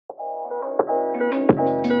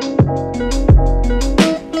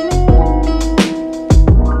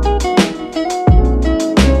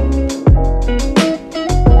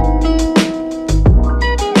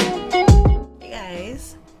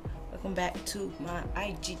Back to my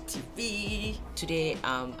IGTV. Today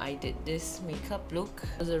I did this makeup look.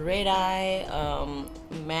 It was a red eye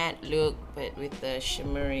matte look, but with the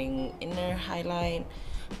shimmering inner highlight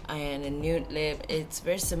and a nude lip. It's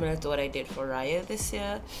very similar to what I did for Raya this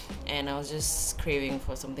year, and I was just craving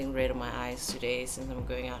for something red on my eyes today since I'm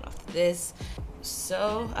going out after this.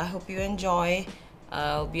 So I hope you enjoy.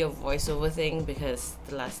 It'll be a voiceover thing because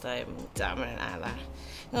the last time, damn it, I'm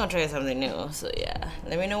gonna try something new. So yeah,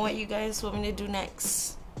 let me know what you guys want me to do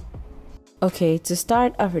next. Okay, to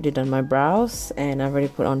start, I've already done my brows and I've already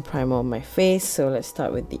put on primer on my face. So let's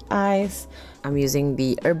start with the eyes. I'm using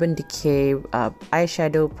the Urban Decay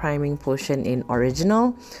eyeshadow priming potion in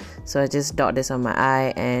Original. So I just dot this on my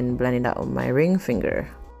eye and blend it out on my ring finger.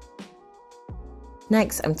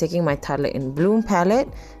 Next, I'm taking my Tartelette In Bloom palette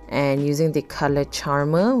and using the color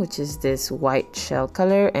Charmer, which is this white shell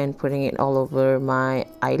color, and putting it all over my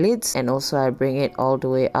eyelids, and also I bring it all the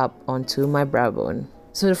way up onto my brow bone.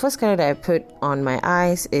 So the first color that I put on my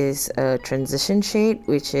eyes is a transition shade,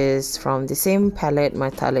 which is from the same palette, my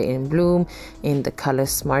Tartelette In Bloom, in the color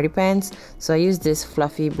Smarty Pants. So I use this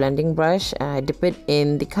fluffy blending brush, I dip it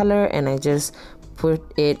in the color and I just put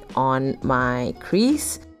it on my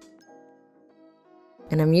crease.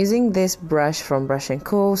 And I'm using this brush from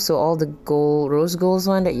Brushnco, so all the gold, rose gold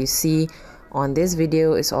one that you see on this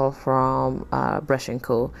video is all from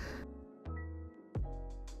Brushnco.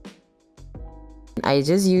 I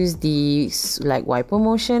just use the like wiper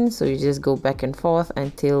motion, so you just go back and forth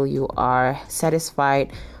until you are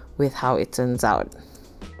satisfied with how it turns out.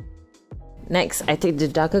 Next, I take the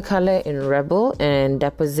darker color in Rebel and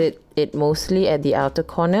deposit it mostly at the outer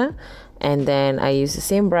corner. And then I use the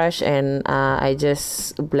same brush and I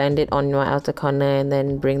just blend it on my outer corner and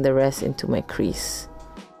then bring the rest into my crease.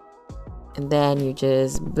 And then you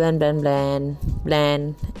just blend, blend, blend,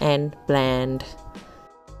 blend, and blend.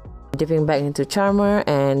 Dipping back into Charmer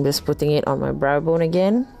and just putting it on my brow bone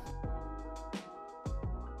again.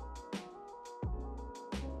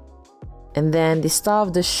 And then the star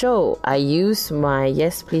of the show, I use my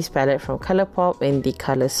Yes Please palette from Colourpop in the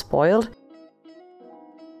color Spoiled.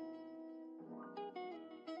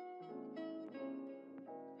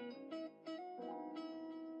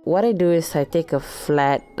 What I do is I take a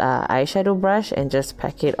flat eyeshadow brush and just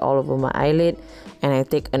pack it all over my eyelid, and I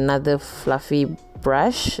take another fluffy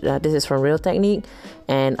brush, this is from Real Technique,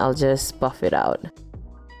 and I'll just buff it out.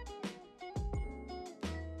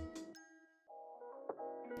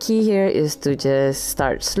 Key here is to just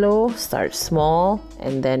start slow, start small,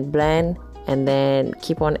 and then blend, and then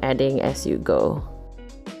keep on adding as you go.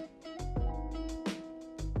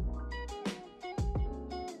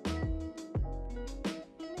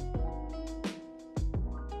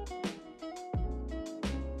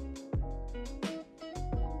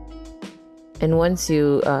 And once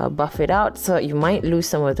you buff it out, so you might lose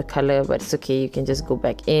some of the color, but it's okay, you can just go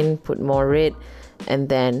back in, put more red, and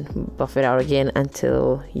then buff it out again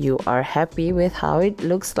until you are happy with how it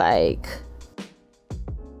looks like.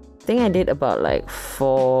 I think I did about like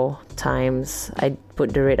 4 times. I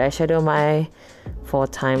put the red eyeshadow on my eye 4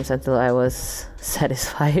 times until I was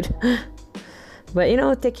satisfied. But you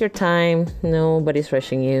know, take your time, nobody's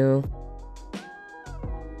rushing you.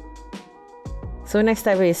 So next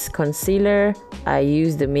up is concealer. I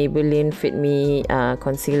use the Maybelline Fit Me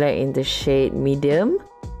concealer in the shade medium,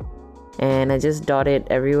 and I just dot it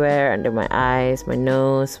everywhere, under my eyes, my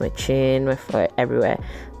nose, my chin, my foot, everywhere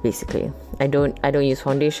basically. I don't use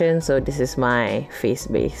foundation, so this is my face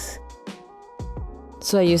base.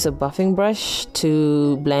 So I use a buffing brush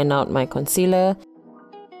to blend out my concealer.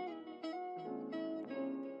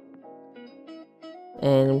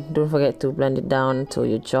 And don't forget to blend it down to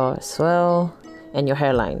your jaw as well, and your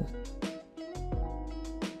hairline.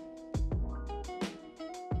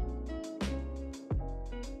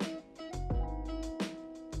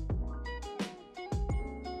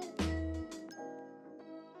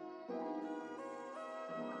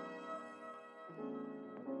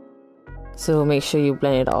 So make sure you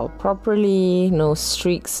blend it all properly, no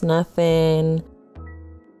streaks, nothing.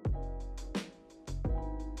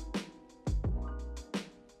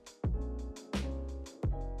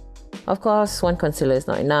 Of course, one concealer is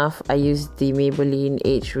not enough. I use the Maybelline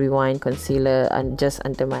Age Rewind concealer and just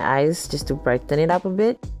under my eyes, just to brighten it up a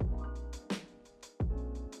bit.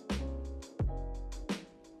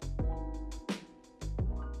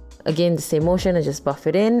 Again, the same motion, I just buff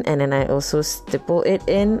it in, and then I also stipple it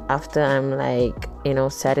in after I'm like you know,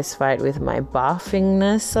 satisfied with my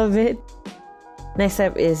buffingness of it. Next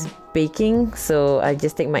step is baking. So I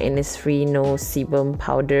just take my Innisfree No Sebum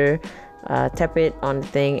powder, tap it on the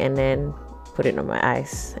thing, and then put it on my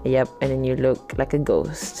eyes. Yep, and then you look like a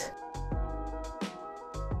ghost.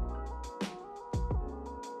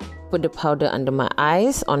 Put the powder under my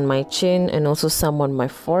eyes, on my chin, and also some on my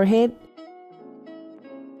forehead.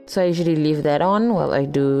 So I usually leave that on while I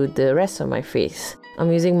do the rest of my face.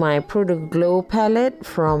 I'm using my Pro to Glow palette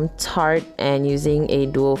from Tarte and using a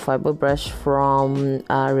dual fiber brush from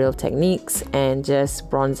Real Techniques and just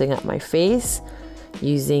bronzing up my face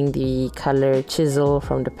using the color Chisel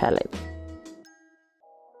from the palette.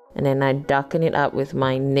 And then I darken it up with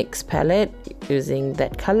my NYX palette using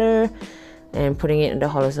that color and putting it in the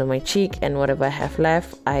hollows of my cheek, and whatever I have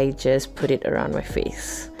left, I just put it around my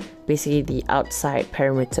face. Basically the outside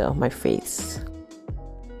perimeter of my face.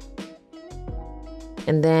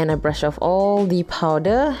 And then I brush off all the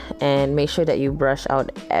powder and make sure that you brush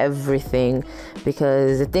out everything,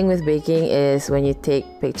 because the thing with baking is when you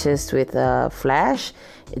take pictures with a flash,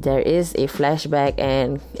 there is a flashback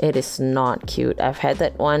and it is not cute. I've had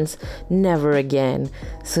that once, never again.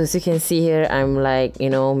 So as you can see here, I'm like, you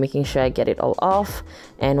know, making sure I get it all off,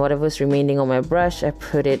 and whatever's remaining on my brush, I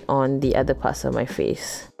put it on the other parts of my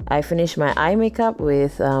face. I finished my eye makeup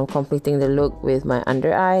with completing the look with my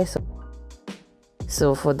under eye.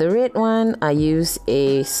 So for the red one, I use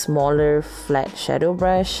a smaller flat shadow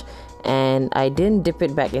brush, and I didn't dip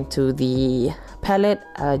it back into the palette.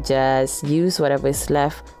 I just use whatever is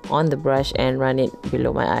left on the brush and run it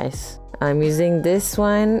below my eyes. I'm using this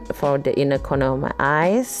one for the inner corner of my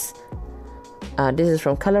eyes. This is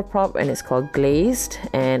from Colourpop and it's called Glazed,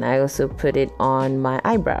 and I also put it on my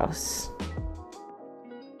eyebrows.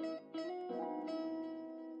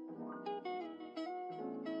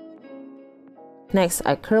 Next,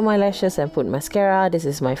 I curl my lashes and put mascara. This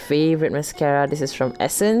is my favorite mascara. This is from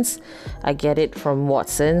Essence. I get it from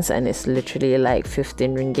Watson's and it's literally like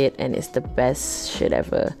 15 ringgit and it's the best shit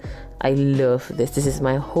ever. I love this. This is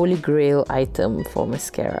my holy grail item for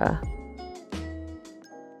mascara.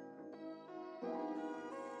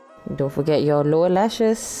 Don't forget your lower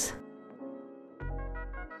lashes.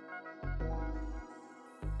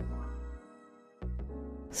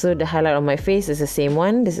 So the highlight on my face is the same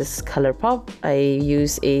one. This is Colourpop. I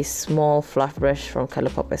use a small fluff brush from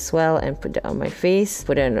Colourpop as well and put that on my face.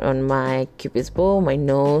 Put it on my cupid's bow, my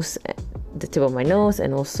nose, the tip of my nose,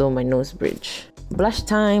 and also my nose bridge. Blush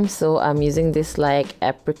time. So I'm using this like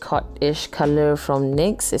apricot-ish color from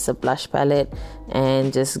NYX. It's a blush palette,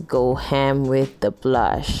 and just go ham with the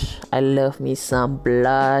blush. I love me some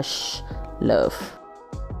blush. Love.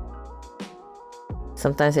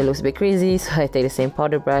 Sometimes it looks a bit crazy, so I take the same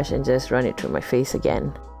powder brush and just run it through my face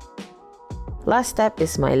again. Last step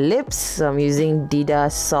is my lips. So I'm using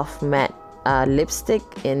Dida Soft Matte lipstick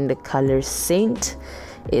in the color Saint.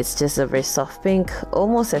 It's just a very soft pink,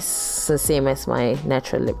 almost as the same as my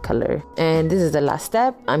natural lip color. And this is the last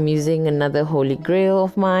step. I'm using another holy grail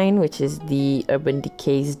of mine, which is the Urban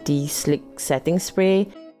Decay's De-Slick Setting Spray.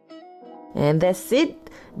 And that's it.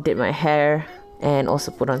 Did my hair and also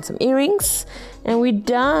put on some earrings, and we're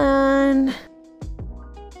done.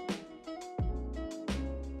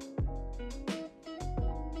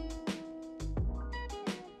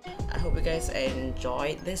 I hope you guys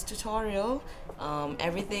enjoyed this tutorial.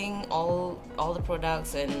 Everything, all the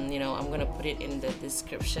products, and you know, I'm gonna put it in the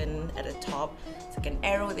description at the top. It's like an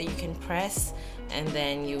arrow that you can press, and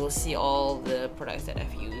then you will see all the products that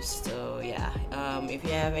I've used. So yeah, if you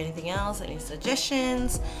have anything else, any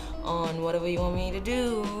suggestions on whatever you want me to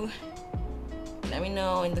do, let me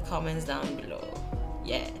know in the comments down below.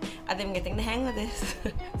 Yeah, I think I'm getting the hang of this.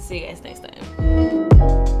 See you guys next time.